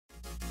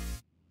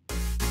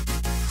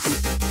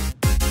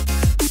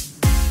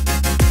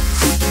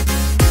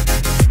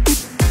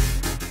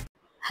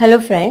Hello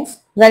friends,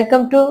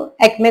 welcome to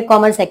Acme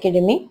commerce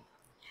academy.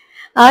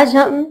 आज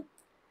हम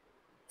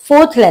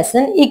fourth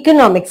lesson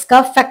economics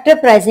का factor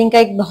pricing का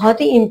एक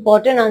बहुत ही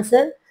इंपॉर्टेंट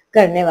आंसर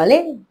करने वाले।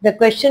 The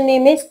question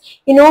name is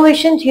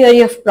innovation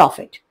theory of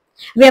profit.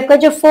 अभी आपका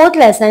जो फोर्थ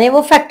लेसन है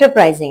वो फैक्टर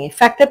प्राइसिंग है।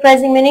 Factor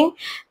pricing meaning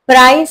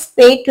price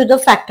paid to the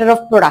factor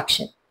of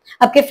production.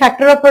 आपके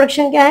फैक्टर ऑफ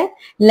प्रोडक्शन क्या है?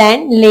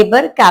 Land,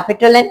 labour,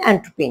 capital and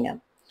entrepreneur.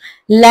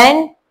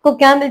 Land को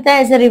क्या मिलता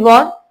है as a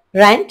reward?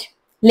 Rent.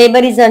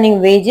 Labour is earning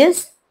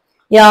wages.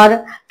 Your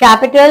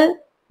capital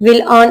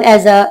will earn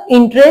as a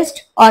interest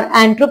or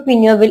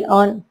entrepreneur will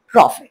earn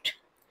profit.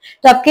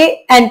 तो आपके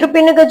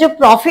entrepreneur का जो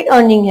प्रॉफिट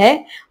अर्निंग है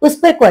उस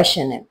पर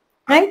क्वेश्चन है,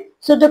 right?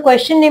 So the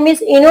question name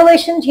is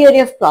innovation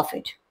theory of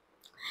profit.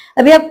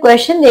 अभी आप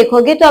क्वेश्चन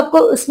देखोगे तो आपको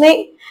उसमें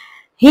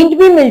हिंट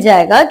भी मिल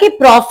जाएगा कि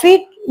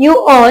profit you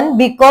earn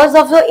because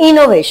of the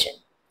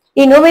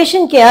innovation.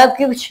 Innovation क्या?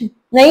 कुछ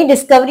नई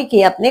डिस्कवरी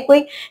की, आपने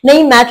कोई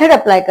नई मेथड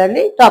अप्लाई कर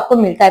ली तो आपको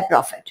मिलता है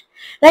profit,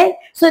 right?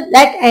 So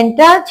that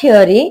entire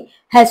theory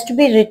has to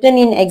be written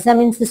in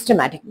exam in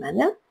systematic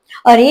manner.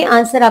 और ये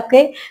आंसर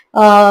आपके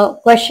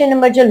क्वेश्चन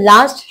नंबर जो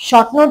लास्ट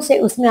शॉर्ट नोट से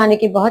उसमें आने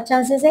के बहुत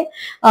चांसेस है,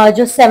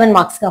 जो 7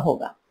 मार्क्स का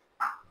होगा।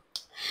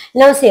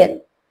 नाउ हियर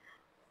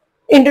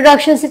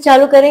इंट्रोडक्शन से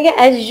चालू करेंगे।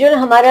 एज यूजुअल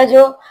हमारा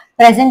जो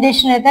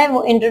प्रेजेंटेशन रहता है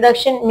वो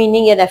इंट्रोडक्शन,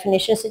 मीनिंग या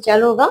डेफिनेशन से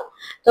चालू होगा।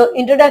 तो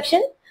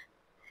introduction,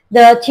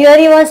 the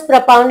theory was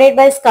propounded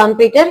by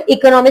स्कम्पेटर।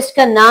 Economist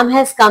का नाम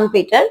है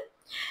स्कम्पेटर।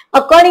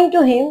 According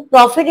to him,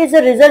 profit is a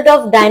result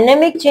of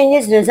dynamic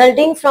changes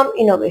resulting from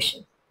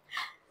innovation.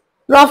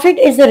 Profit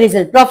is a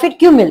result. Profit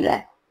क्यों मिल रहा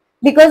है?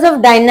 Because of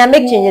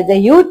dynamic changes. The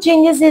huge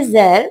changes is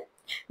there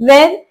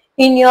where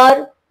in your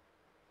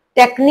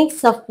techniques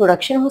of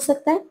production हो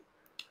सकता है,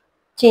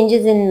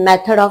 changes in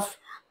method of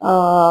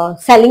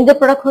selling the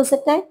product हो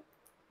सकता है,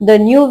 the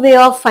new way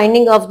of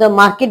finding of the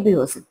market भी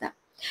हो सकता है।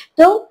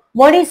 तो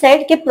what he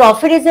said कि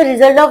profit is a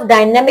result of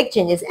dynamic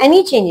changes,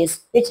 any changes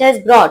which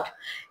has brought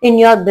in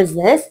your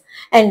business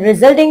and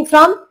resulting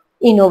from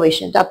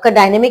innovation. तो आपका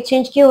डायनेमिक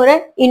चेंज क्यों हो रहा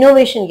है?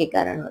 इनोवेशन के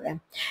कारण हो रहा है।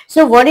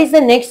 So what is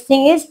the next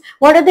thing is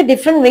what are the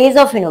different ways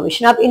of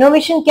innovation. आप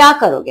इनोवेशन क्या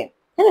करोगे,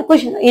 है ना?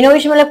 कुछ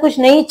इनोवेशन मतलब कुछ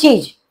नई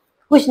चीज,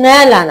 कुछ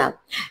नया लाना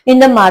इन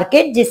द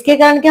मार्केट, जिसके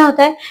कारण क्या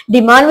होता है?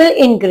 Demand will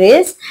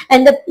increase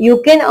and you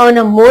can earn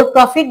a more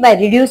profit by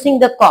reducing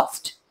the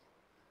cost.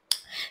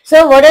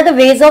 So what are the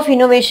ways of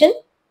innovation?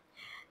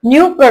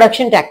 New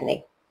production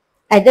technique.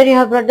 Either you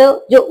have brought the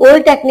जो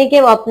old technique है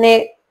वो आपने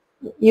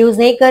use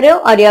नहीं कर रहे हो,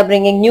 और you are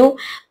bringing new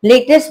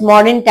latest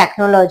modern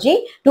technology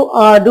to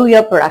do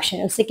your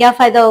production. उससे क्या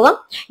फायदा होगा?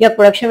 Your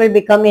production will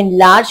become in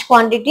large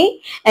quantity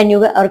and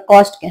your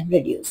cost can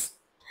reduce.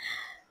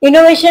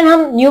 Innovation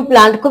हम न्यू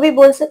प्लांट को भी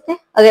बोल सकते हैं।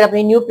 अगर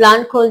आपने न्यू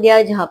प्लांट खोल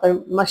दिया जहां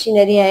पर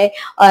मशीनरी है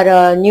और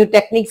न्यू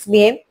टेक्निक्स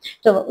भी है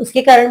तो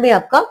उसके कारण भी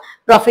आपका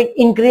प्रॉफिट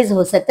इंक्रीज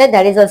हो सकता है।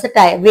 That is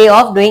also way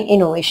of doing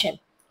innovation.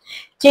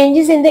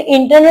 Changes in the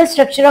internal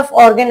structure of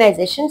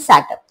organisation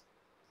setup.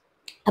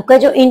 आपका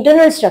जो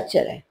इंटरनल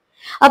स्ट्रक्चर है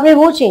आपने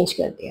वो चेंज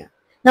कर दिया।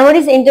 Now what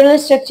is internal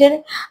structure?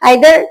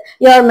 Either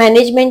your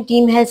management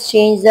team has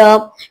change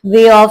the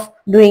way of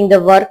doing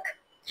the work,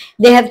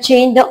 they have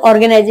change the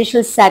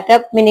organisational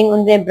setup, meaning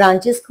उन्होंने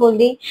branches खोल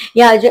दी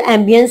या जो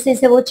एम्बियंस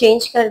है वो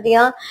चेंज कर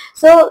दिया।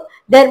 सो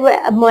there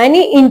were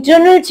many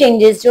internal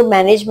changes जो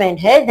management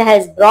है that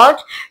has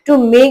brought to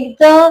make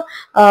the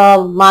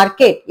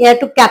market, yeah,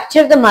 to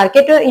capture the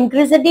market or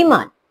increase the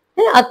demand.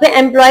 है ना? अपने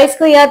एम्प्लॉयज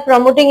को यार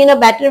promoting in a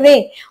better way,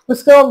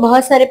 उसको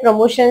बहुत सारे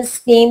प्रमोशन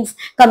स्कीम्स,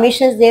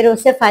 कमीशन दे रहे,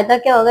 उससे फायदा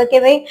क्या होगा कि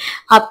भाई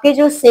आपके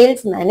जो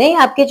सेल्स मैन है,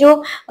 आपके जो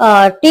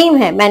टीम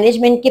है,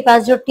 मैनेजमेंट के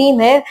पास जो टीम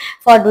है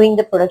for doing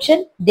the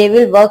production, they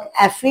will work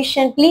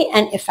efficiently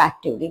and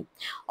effectively.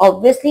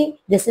 Obviously,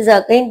 this is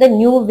again the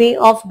new way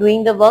of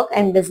doing the work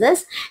and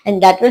business,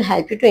 and that will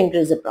help you to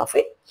increase the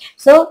profit.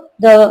 So,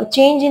 the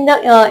change in the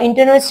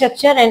internal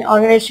structure and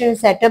organizational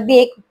setup भी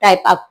एक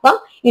type आपका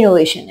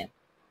innovation है।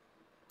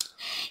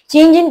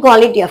 Change in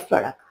quality of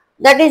product,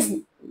 that is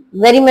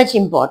very much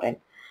important.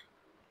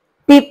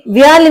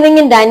 We are living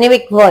in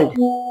dynamic world,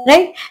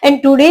 right? And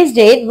today's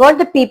date, what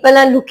the people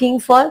are looking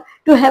for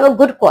to have a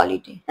good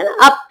quality, है ना?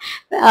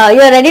 आप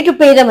you are ready to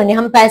pay the money,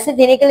 हम पैसे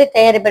देने के लिए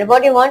तैयार है, but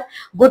what you want?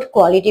 Good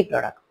quality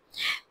product,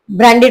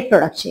 branded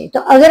product चाहिए। तो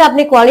अगर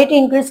आपने क्वालिटी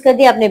इंक्रीज कर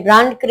दिया, आपने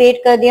ब्रांड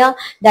क्रिएट कर दिया,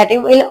 that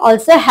will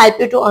also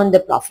help you to earn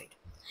the profit,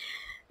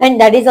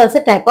 and that is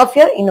also type of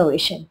your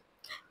innovation.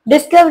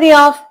 Discovery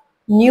of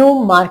new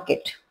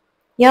market.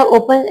 You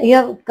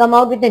have come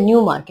out with a new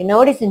market. Now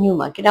what is a new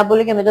market? आप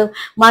बोलोगे हमें तो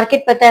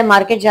market पता है,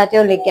 market जाते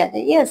हैं और लेके आते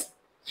हैं। Yes,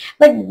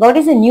 but what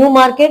is a new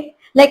market?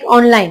 Like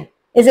online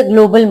is a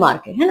global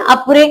market, है ना?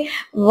 आप पूरे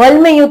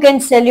वर्ल्ड में you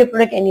can sell your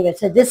product anywhere.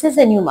 So this is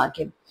a new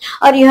market.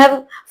 और you have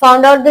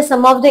found out the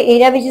some of the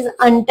area which is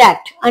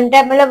untapped.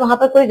 Untapped मतलब वहां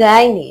पर कोई गया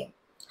ही नहीं है।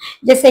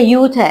 जैसे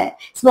यूथ है,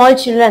 स्मॉल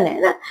चिल्ड्रन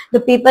है ना,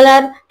 the people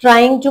are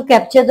trying to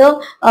capture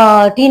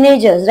the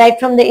teenagers right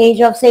from the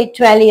age of से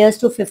 12 years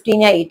to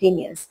 15 या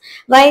 18 years.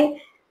 व्हाई?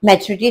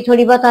 मैच्योरिटी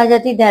थोड़ी बहुत आ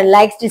जाती है, देयर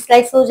लाइक्स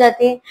डिसलाइक्स हो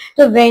जाती है।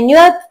 तो when you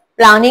are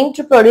planning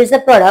to produce a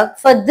product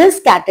for this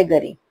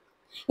category,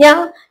 या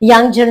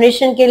यंग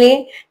जनरेशन के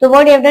लिए, तो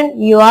what you have done,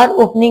 you are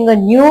opening a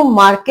new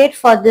market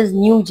for this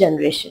new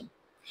generation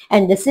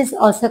and this is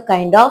also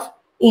kind of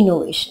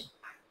innovation.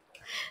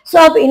 सो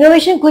आप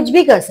innovation कुछ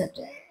भी कर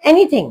सकते हैं,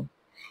 anything,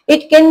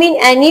 it can be in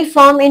any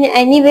form, in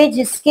any way,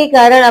 जिसके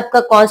कारण आपका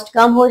cost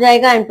कम हो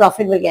जाएगा and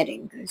profit will get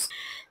increase.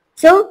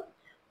 So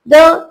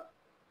the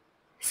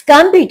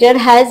Scrum Peter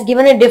has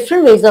given a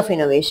different ways of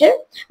innovation,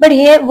 but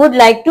he would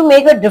like to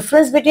make a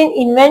difference between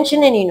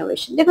invention and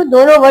innovation. देखो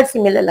दोनों word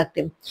similar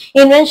लगते हैं,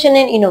 invention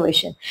and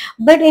innovation,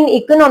 but in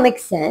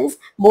economic sense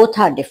both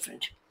are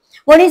different.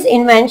 What is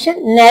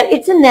invention?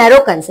 It's a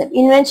narrow concept.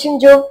 Invention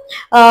जो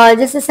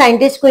जैसे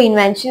scientist को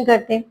invention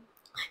करते हैं,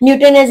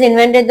 Newton has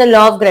invented the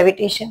law of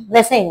gravitation,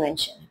 वैसा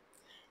इन्वेंशन है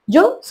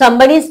जो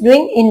somebody is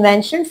doing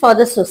invention for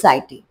the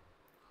society,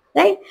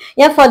 right,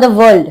 या for the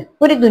world,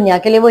 पूरी दुनिया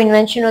के लिए वो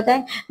इन्वेंशन होता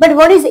है. But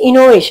what is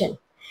innovation?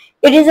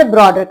 It is a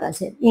broader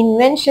concept.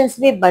 Invention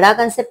से भी बड़ा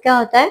कंसेप्ट क्या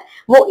होता है,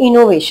 वो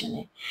इनोवेशन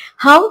है.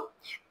 How?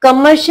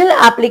 Commercial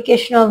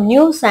application of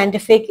new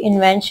scientific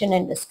invention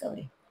and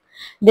discovery.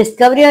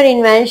 Discovery और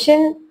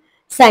इन्वेंशन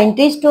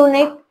साइंटिस्टों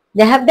ने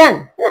they have done,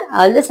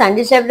 all the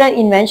scientists have done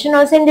invention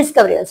also and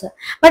discovery also,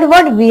 but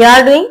what we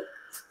are doing,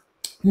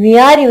 we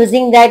are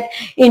using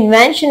that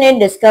invention and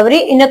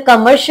discovery in a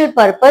commercial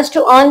purpose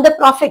to earn the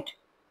profit,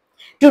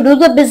 to do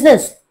the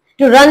business,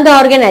 to run the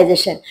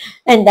organization,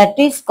 and that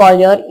is called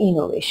your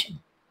innovation,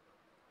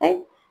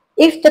 right?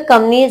 If the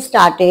company is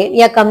started,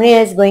 या company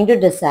is going to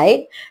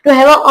decide to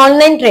have a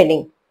online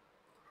trading,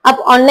 आप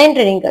online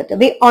trading करते हो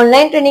भाई,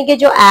 online trading के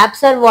जो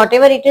apps और what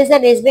ever it is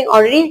that is being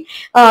already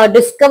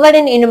discovered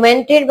and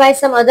invented by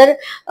some other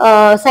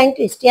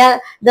scientist या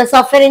the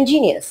software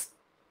engineers.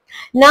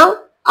 Now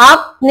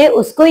आपने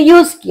उसको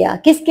यूज किया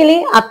किसके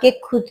लिए, आपके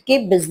खुद के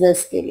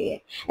बिजनेस के लिए,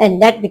 and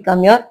that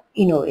become your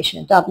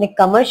innovation. तो आपने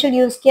कमर्शियल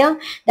यूज किया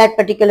दैट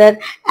पर्टिकुलर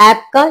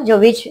ऐप का जो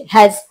which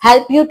has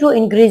help you to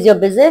increase your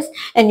business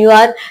and you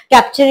are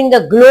capturing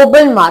the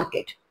global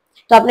market.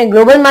 तो आपने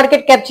ग्लोबल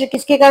मार्केट कैप्चर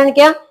किसके कारण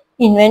किया,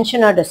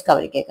 इन्वेंशन और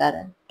डिस्कवरी के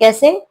कारण.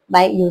 कैसे?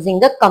 By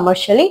using the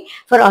commercially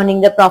for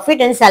earning the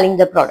profit and selling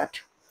the product.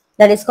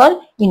 That is called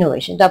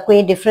innovation. तो आपको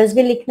ये डिफरेंस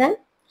भी लिखना है.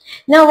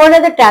 Now, what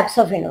are the types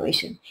of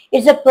innovation?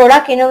 It's a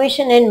product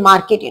innovation and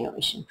market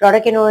innovation.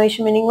 Product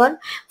innovation meaning what?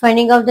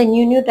 Finding out the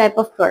new type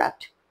of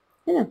product.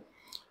 है ना?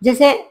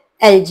 जैसे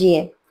LG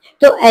है,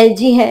 तो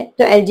LG है,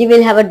 तो LG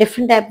will have a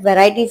different type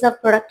varieties of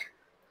product.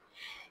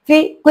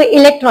 फिर कोई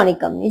electronic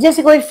company,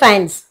 जैसे कोई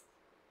फैंस,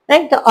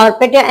 right? The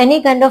Orpet या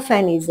any kind of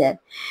fan is there.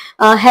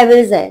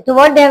 Havells है, तो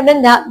what they have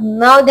done,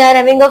 now they are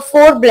having a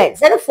 4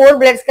 blades, है ना, 4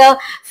 blades का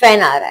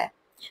फैन आ रहा है.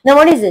 Now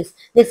what is this?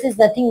 This is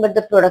nothing but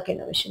the product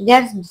innovation. They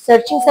are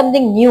searching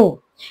something new.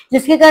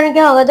 जिसके कारण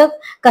क्या होगा, the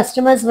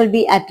customers will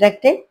be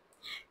attracted,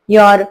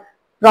 your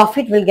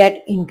profit will get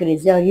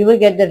increased, or you will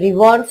get the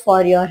reward for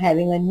your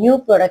having a new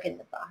product in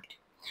the market.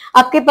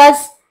 आपके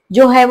पास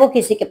जो है वो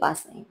किसी के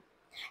पास नहीं.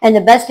 And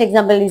the best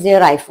example is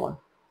your iPhone.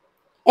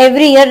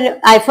 Every year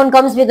iPhone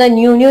comes with a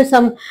new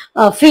some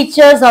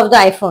features of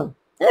the iPhone.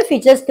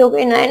 Features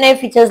क्योंकि नए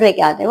features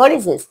लेके आते हैं. What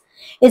is this?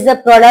 Is the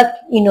product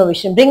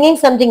innovation, bringing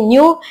something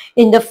new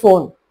in the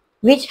phone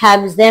which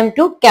helps them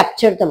to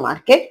capture the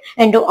market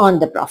and to earn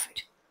the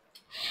profit.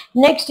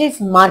 Next is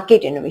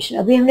market innovation.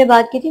 अभी हमने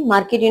बात की थी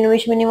market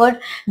innovation meaning what?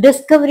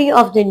 Discovery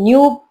of the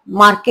new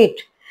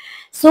market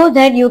so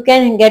that you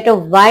can get a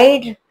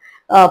wide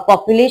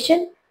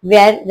population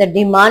where the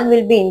demand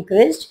will be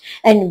increased,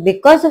 and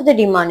because of the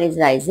demand is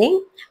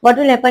rising, what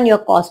will happen? Your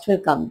cost will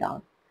come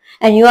down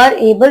and you are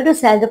able to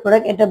sell the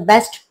product at the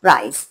best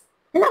price.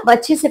 है ना,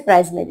 अच्छी से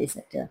price में दे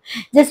सकते हो.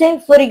 जैसे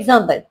for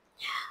example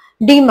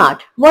DMart,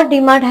 what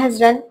DMart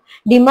has done,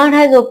 DMart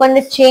has open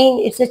a chain,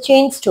 it's a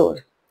chain store.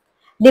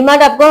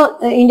 DMart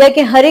आपको India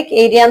के हर एक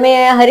एरिया में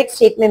या हर एक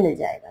स्टेट में मिल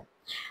जाएगा.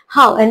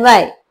 How and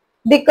why?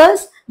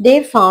 Because they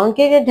found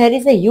that there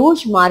is a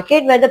huge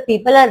market where the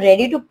people are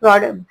ready to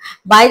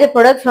buy the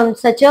product from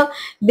such a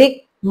big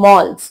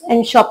malls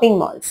and shopping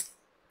malls.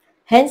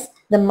 Hence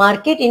the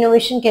market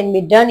innovation can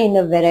be done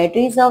in a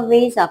varieties of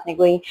ways. आपने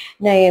कोई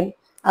नए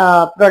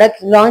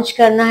product launch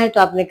करना है तो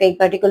आपने कई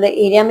particular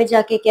area में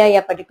जाके किया,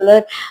 या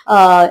पर्टिकुलर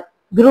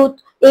ग्रुप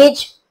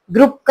एज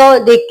ग्रुप को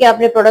देख के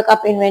अपने प्रोडक्ट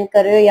आप इन्वेंट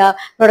कर रहे हो या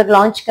प्रोडक्ट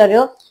लॉन्च कर रहे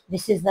हो.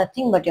 This is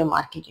nothing but your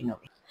market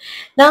innovation.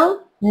 Now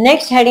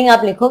next heading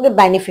आप लिखोगे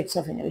benefits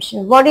of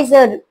innovation. What is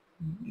the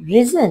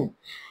reason?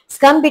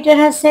 Scrum Peter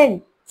has said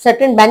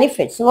certain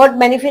benefits. What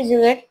benefits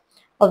you get?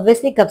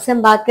 Obviously कब से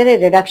हम बात करें,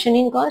 reduction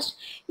in cost,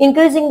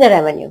 increasing the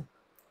revenue.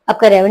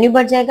 आपका revenue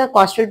बढ़ जाएगा,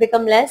 cost will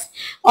become less,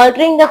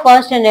 altering the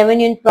cost and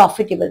revenue in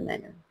profitable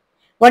manner.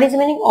 What is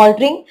meaning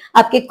altering?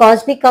 आपकी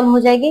cost भी कम हो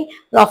जाएगी,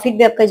 प्रॉफिट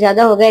भी आपका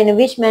ज्यादा होगा. इन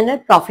विच मैनर?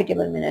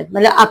 प्रॉफिटेबल मैनर,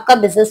 मतलब आपका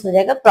बिजनेस हो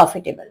जाएगा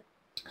profitable.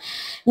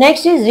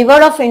 Next is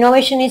reward of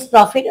innovation is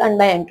profit earn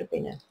by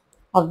entrepreneur.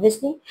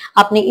 Obviously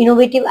आपने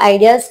इनोवेटिव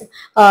आइडियाज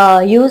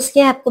यूज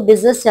किया आपको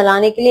बिजनेस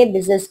चलाने के लिए,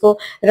 बिजनेस को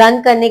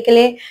रन करने के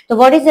लिए. तो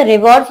what is the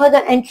reward for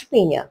the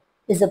entrepreneur?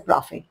 Is the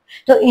profit.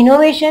 तो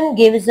innovation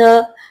gives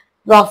a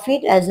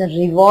profit as a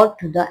reward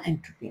to the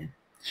entrepreneur.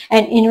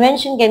 And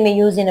invention can be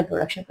use in a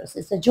production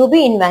process. तो जो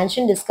भी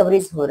invention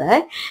discoveries हो रहा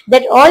है,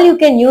 that all you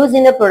can use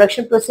in a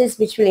production process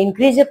which will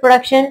increase your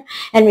production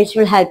and which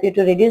will help you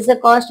to reduce the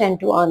cost and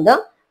to earn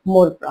the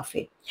more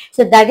profit.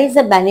 So that is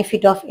the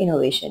benefit of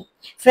innovation.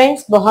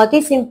 Friends, बहुत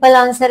ही simple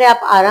answer है,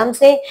 आप आराम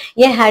से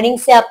ये heading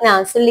से आपने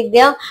answer लिख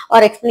दिया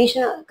और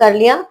एक्सप्लेनेशन कर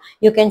लिया,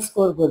 you can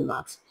score good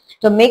marks.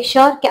 तो मेक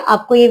श्योर कि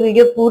आपको ये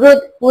वीडियो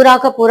पूरा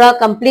का पूरा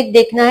कंप्लीट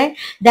देखना है,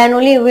 then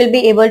only you will be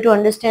able to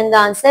understand the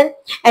answer.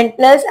 And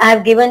plus I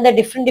have given the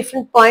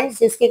different points,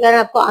 जिसके कारण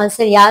आपको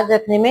आंसर याद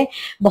रखने में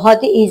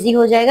बहुत ही इजी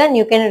हो जाएगा and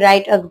you can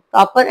write a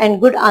proper and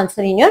good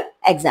answer in your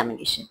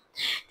examination.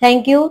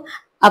 Thank you.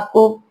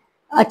 आपको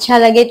अच्छा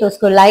लगे तो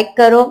उसको लाइक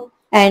करो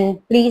and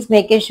please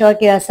make it sure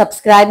you are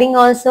subscribing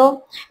also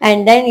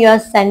and then you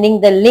are sending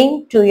the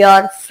link to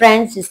your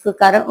friends जिसको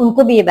कारण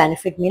उनको भी ये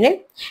benefit मिले।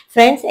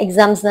 फ्रेंड्स,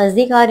 एग्जाम्स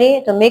नजदीक आ रहे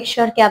हैं तो मेक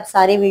श्योर कि आप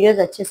सारे वीडियोस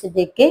अच्छे से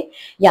देख के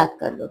याद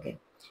कर लोगे।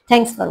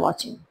 Thanks for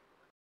watching.